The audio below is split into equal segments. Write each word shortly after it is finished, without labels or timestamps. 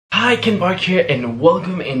Hi, Kenpark here and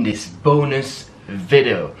welcome in this bonus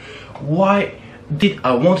video. Why did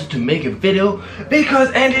I wanted to make a video?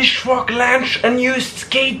 Because Andy Schrock launched a new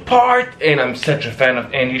skate part and I'm such a fan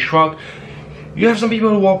of Andy Schrock. You have some people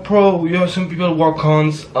who are pro, you have some people who are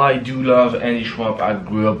cons. I do love Andy Schrock. I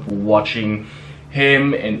grew up watching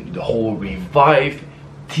him and the whole Revive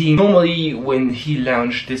team. Normally when he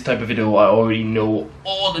launched this type of video I already know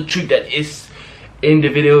all the trick that is in the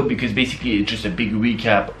video, because basically it's just a big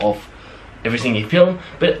recap of everything he filmed,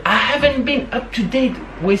 but I haven't been up to date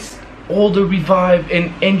with all the Revive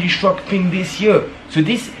and Andy Schrock thing this year, so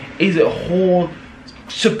this is a whole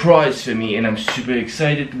surprise for me and I'm super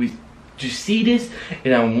excited to see this,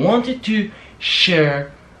 and I wanted to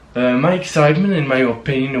share my excitement and my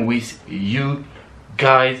opinion with you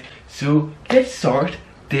guys. So let's start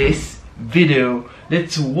this video.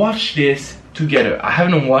 Let's watch this together. I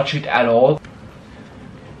haven't watched it at all.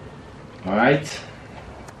 Alright.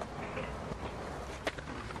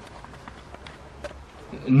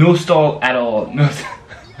 No stall at all. No.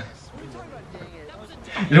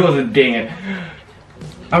 It was a dang it.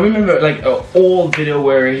 I remember like an old video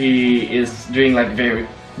where he is doing like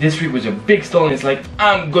this street was a big stall and it's like,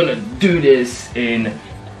 I'm gonna do this in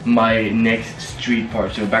my next street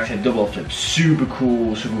part. So backside double flip, super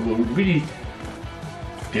cool, really.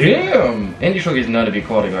 Damn! Andy Schrock is not a big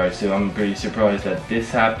quality guy, so I'm pretty surprised that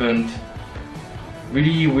this happened.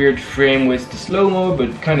 Really weird frame with the slow-mo,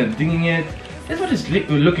 but kind of dinging it. This one is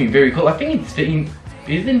looking very cool. I think it's is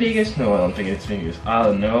it in Vegas? No, I don't think it's Vegas. I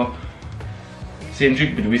don't know. Same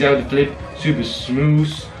trick, but without the flip. Super smooth.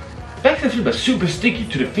 Backside flip is super sticky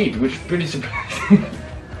to the feet, which is pretty surprising.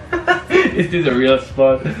 Is this a real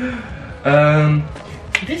spot?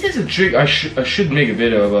 This is a trick I should make a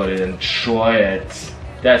video about it and try it.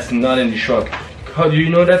 That's not in the Schrock. How do you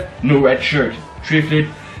know that? No red shirt. Tree flip.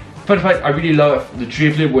 Fun fact, I really love the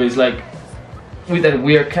tree flip where it's like with that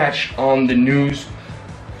weird catch on the noose,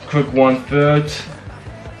 crook 1/3.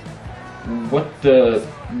 What the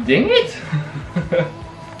dang it?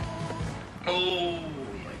 Oh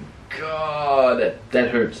my god,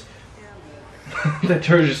 that hurts. That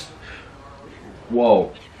hurts just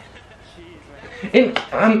whoa. And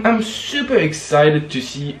I'm super excited to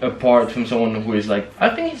see a part from someone who is like, I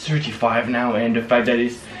think he's 35 now, and the fact that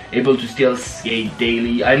he's able to still skate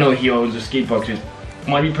daily. I know he owns a skate park, so it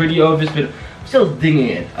might be pretty obvious, but I'm still digging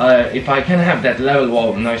it. If I can have that level,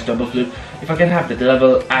 wow, nice double flip. If I can have that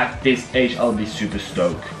level at this age, I'll be super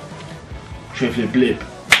stoked. Tree flip blip,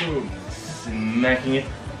 boom, smacking it.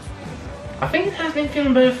 I think it has been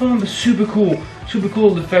filmed by the phone, but super cool. Super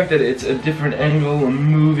cool the fact that it's a different angle and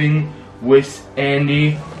moving with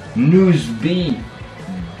Andy. News B,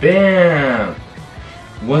 bam.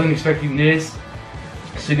 Wasn't expecting this.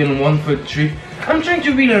 Second 1-foot trick. I'm trying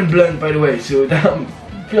to relearn blunt, by the way, so that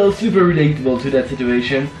feels super relatable to that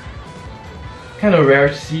situation. Kind of rare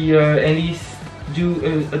to see Andy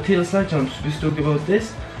do a tail slide, so I'm super stoked about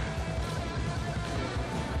this.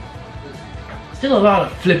 Still a lot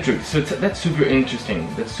of flip tricks, so that's super interesting.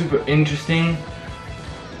 That's super interesting.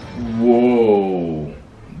 Whoa.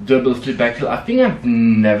 Double flip back tail. I think I've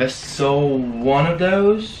never saw one of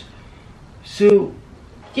those. So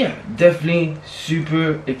yeah, definitely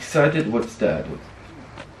super excited. What's that?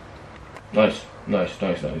 Nice.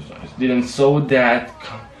 Didn't saw that.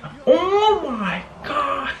 Oh my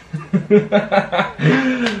god.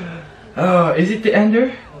 Is it the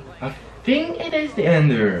ender? I think it is the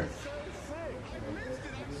ender.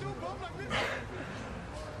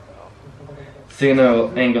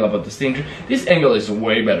 Signal angle about the same trick. This angle is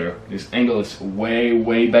way better. This angle is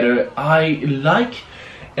way better. I like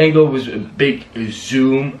angle with a big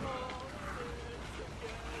zoom.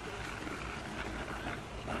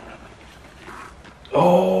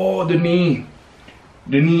 Oh, the knee.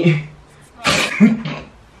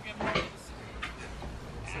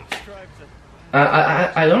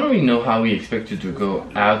 I don't really know how he expected to go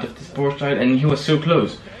out of the sports side, and he was so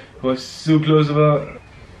close. He was so close about.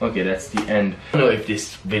 Okay, that's the end. I don't know if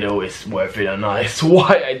this video is worth it or not. That's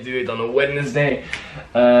why I do it on a Wednesday.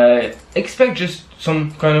 Expect just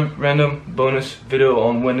some kind of random bonus video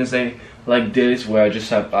on Wednesday like this, where I just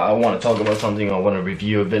have, I want to talk about something, I want to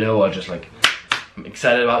review a video, or just like, I'm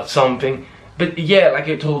excited about something. But yeah, like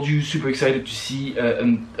I told you, super excited to see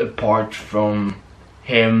a part from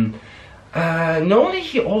him. Normally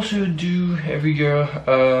he also do every year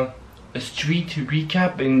a street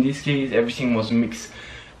recap. In this case, everything was mixed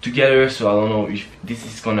together, so I don't know if this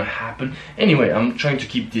is gonna happen. Anyway, I'm trying to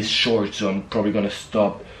keep this short, so I'm probably gonna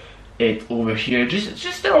stop it over here.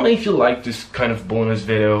 Just tell me if you like this kind of bonus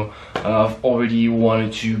video. I've already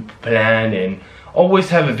wanted to plan and always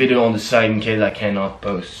have a video on the side in case I cannot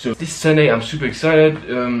post. So this Sunday I'm super excited,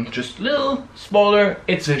 just a little smaller.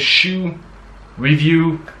 It's a shoe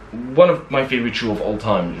review, one of my favorite shoes of all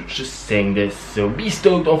time, just saying this. So be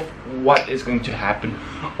stoked of what is going to happen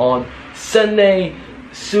on Sunday.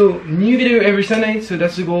 So new video every Sunday, so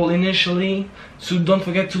that's the goal initially. So don't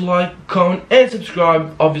forget to like, comment and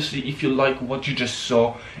subscribe, obviously if you like what you just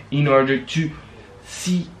saw, in order to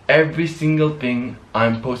see every single thing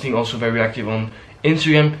I'm posting. Also very active on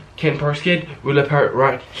Instagram, kenparkskate will appear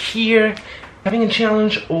right here. Having a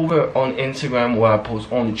challenge over on Instagram where I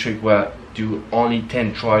post only trick, where I do only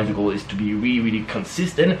 10 tries. The goal is to be really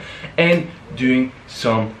consistent and doing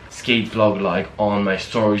some skate vlog like on my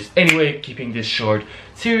stories. Anyway, keeping this short.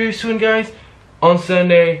 See you soon guys on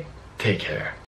Sunday. Take care.